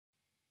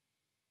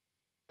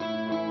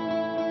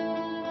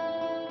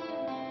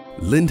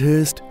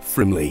Lyndhurst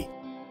Frimley.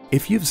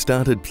 If you've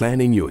started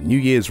planning your New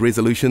Year's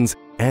resolutions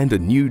and a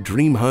new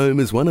dream home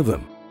is one of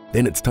them,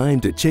 then it's time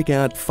to check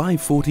out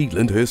 540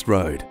 Lyndhurst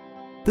Road.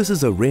 This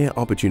is a rare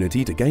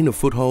opportunity to gain a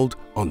foothold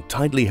on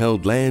tightly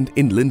held land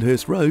in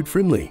Lyndhurst Road,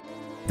 Frimley.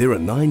 There are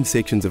 9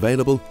 sections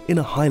available in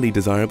a highly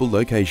desirable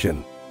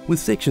location, with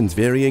sections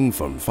varying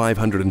from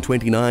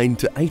 529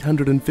 to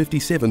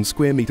 857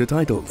 square metre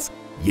titles,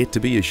 yet to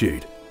be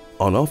issued.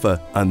 On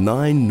offer are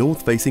 9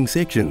 north-facing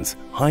sections,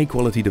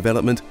 high-quality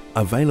development,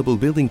 available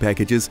building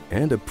packages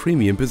and a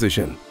premium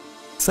position.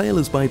 Sale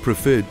is by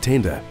preferred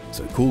tender,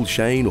 so call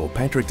Shane or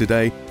Patrick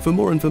today for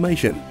more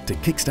information to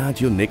kickstart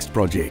your next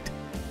project.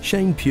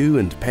 Shane Pugh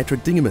and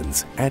Patrick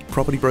Dingemans at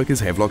Property Brokers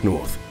Havelock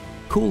North.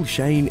 Call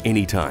Shane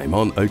anytime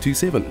on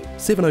 027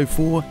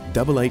 704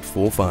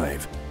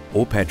 8845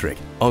 or Patrick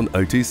on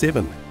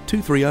 027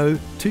 230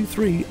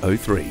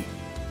 2303.